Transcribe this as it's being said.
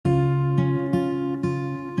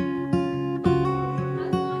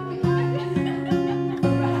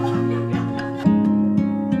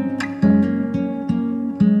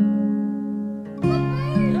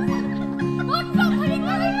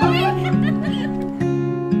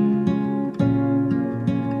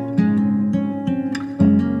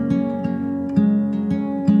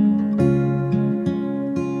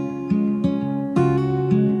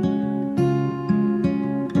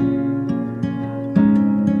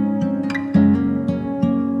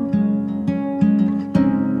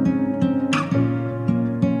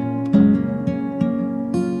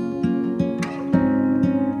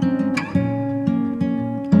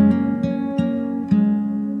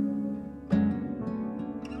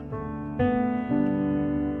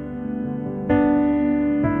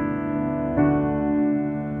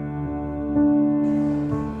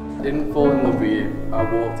didn't fall in love with you, I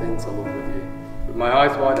walked into love with you. With my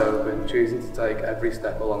eyes wide open, choosing to take every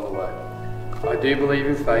step along the way. I do believe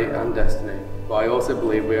in fate and destiny, but I also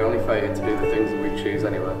believe we're only fated to do the things that we choose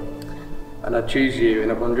anyway. And I'd choose you in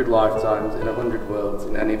 100 lifetimes, in 100 worlds,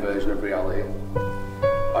 in any version of reality.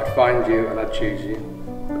 I'd find you and I'd choose you.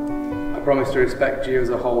 I promise to respect you as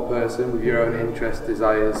a whole person with your own interests,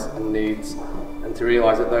 desires and needs, and to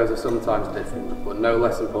realise that those are sometimes different, but no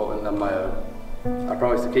less important than my own. I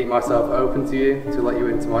promise to keep myself open to you, to let you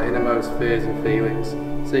into my innermost fears and feelings,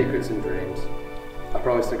 secrets and dreams. I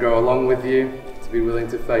promise to grow along with you, to be willing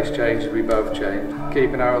to face change as we both change,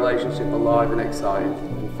 keeping our relationship alive and exciting.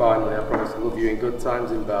 And finally, I promise to love you in good times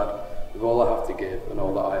and bad, with all I have to give and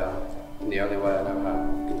all that I am, in the only way I know how,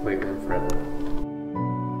 completely and forever.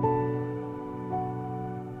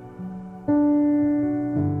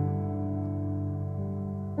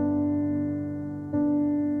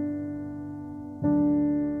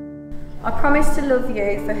 I promise to love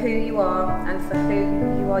you for who you are and for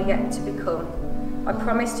who you are yet to become. I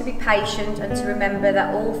promise to be patient and to remember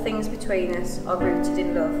that all things between us are rooted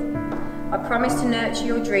in love. I promise to nurture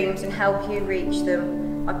your dreams and help you reach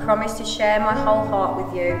them. I promise to share my whole heart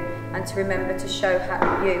with you and to remember to show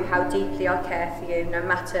you how deeply I care for you, no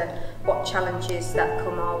matter what challenges that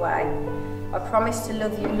come our way. I promise to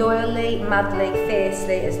love you loyally, madly,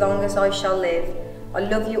 fiercely, as long as I shall live. I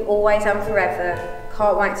love you always and forever.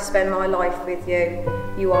 Can't wait to spend my life with you.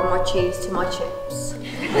 You are my cheese to my chips.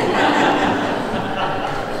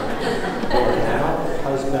 Now,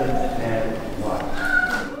 husband and wife.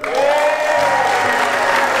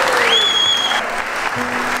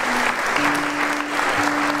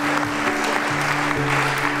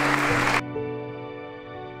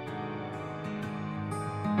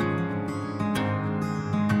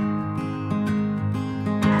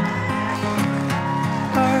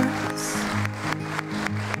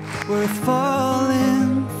 We're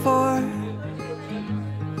falling for.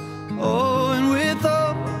 Oh, and with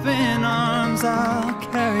open arms I'll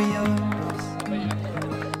carry yours.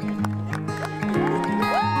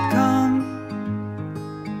 Come,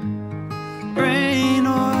 rain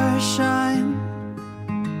or shine,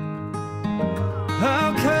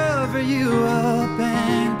 I'll cover you up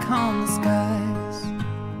and calm the skies.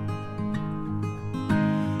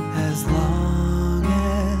 As long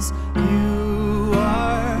as you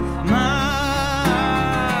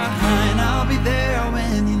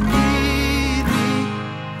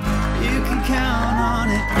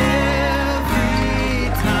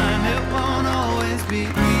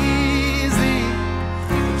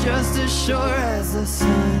sure as the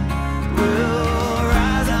sun will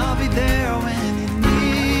rise, I'll be there when you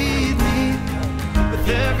need me. With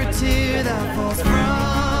every tear that falls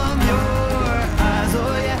from your eyes,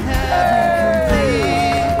 oh, you have me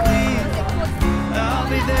completely. I'll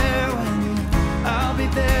be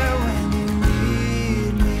there when you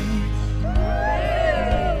need me.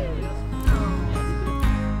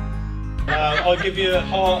 I'll give you a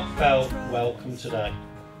heartfelt welcome today,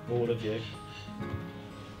 all of you.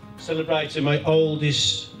 Celebrating my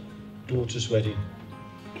oldest daughter's wedding.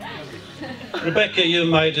 Rebecca, you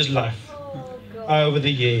made us laugh over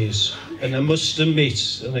the years, and I must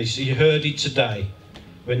admit, and you heard it today,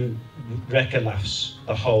 when Rebecca laughs,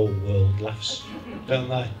 the whole world laughs, don't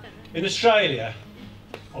they? In Australia,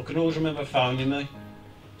 I can always remember phoning me,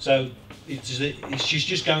 so she's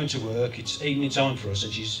just going to work, it's evening time for us,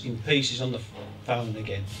 and she's in pieces on the phone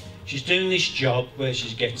again. She's doing this job where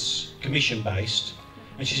she gets commission-based,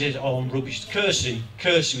 and she says, oh, I'm rubbish. Kirsty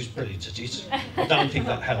was brilliant at it. I don't think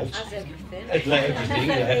that helped. As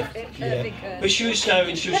everything. Everything, yeah. But she was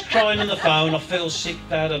crying on the phone, I feel sick,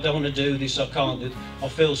 Dad, I don't want to do this, I can't do it. I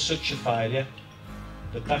feel such a failure.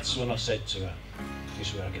 But that's when I said to her, this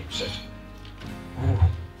is where I get upset.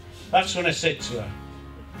 That's when I said to her,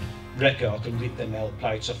 Rebecca, I can rip them L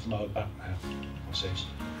plates off my back now. I says,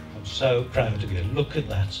 I'm so proud of you, look at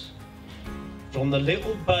that. From the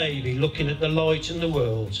little baby looking at the light in the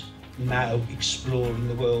world, now exploring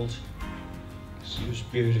the world. It was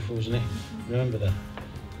beautiful, wasn't it? Remember that?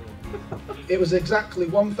 It was exactly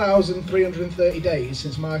 1,330 days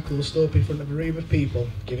since Michael stood up in front of a room of people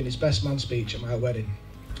giving his best man speech at my wedding.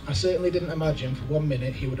 I certainly didn't imagine for 1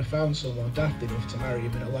 minute he would have found someone daft enough to marry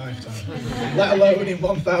him in a lifetime, let alone in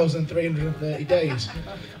 1,330 days.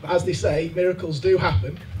 But as they say, miracles do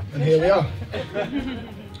happen, and here we are.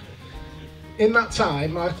 In that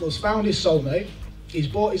time, Michael has found his soulmate, he's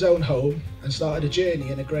bought his own home and started a journey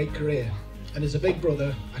in a great career. And as a big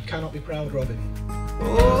brother, I cannot be prouder of him.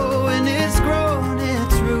 Oh, and it's grown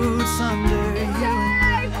its roots under you.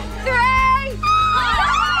 2, 3!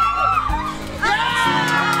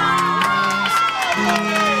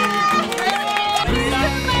 Oh!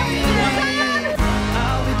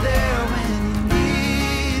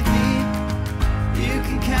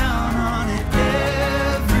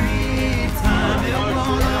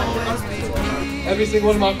 Every single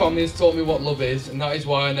one of my family has taught me what love is, and that is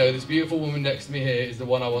why I know this beautiful woman next to me here is the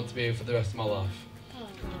one I want to be with for the rest of my life.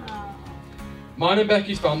 Mine and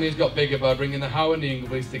Becky's family has got bigger by bringing the Howe and the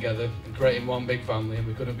Ingleby's together and creating one big family, and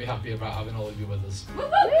we couldn't be happier about having all of you with us.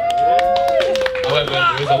 However,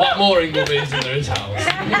 there is a lot more Ingleby's than there is Howes.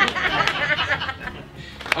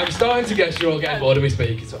 I'm starting to guess you're all getting bored of me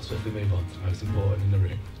speaking, so I'll swiftly move on to the most important in the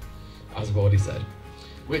room, as I've already said,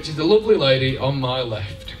 which is the lovely lady on my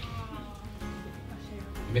left.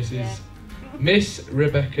 Miss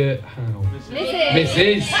Rebecca Howe.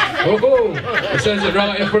 Mrs. Oh, it says it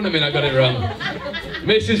right in front of me and I got it wrong.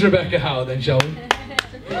 Mrs. Rebecca Howe, then, shall we?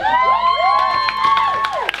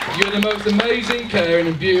 You're the most amazing, caring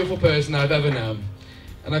and beautiful person I've ever known,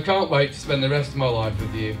 and I can't wait to spend the rest of my life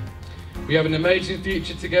with you. We have an amazing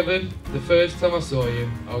future together. The first time I saw you,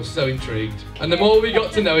 I was so intrigued, and the more we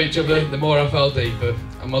got to know each other, the more I fell deeper,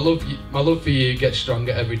 and my love for you gets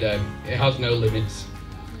stronger every day. It has no limits.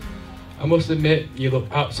 I must admit, you look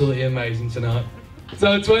absolutely amazing tonight.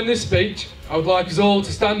 So to end this speech, I would like us all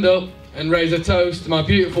to stand up and raise a toast to my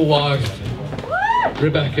beautiful wife,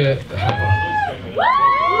 Rebecca Howe.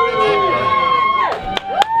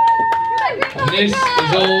 And this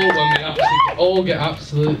is all when we all get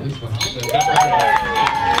absolutely smashed.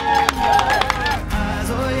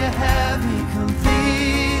 Oh, you have me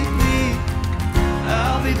completely.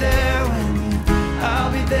 I'll be there when you need me.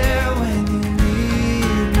 I'll be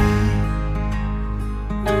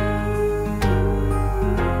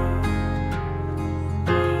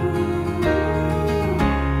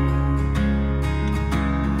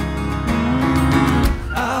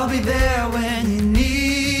there when you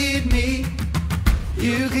need me.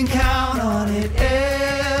 You can count on it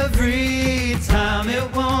every time. It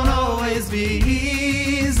won't always be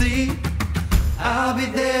easy. I'll be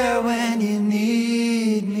there when you need me.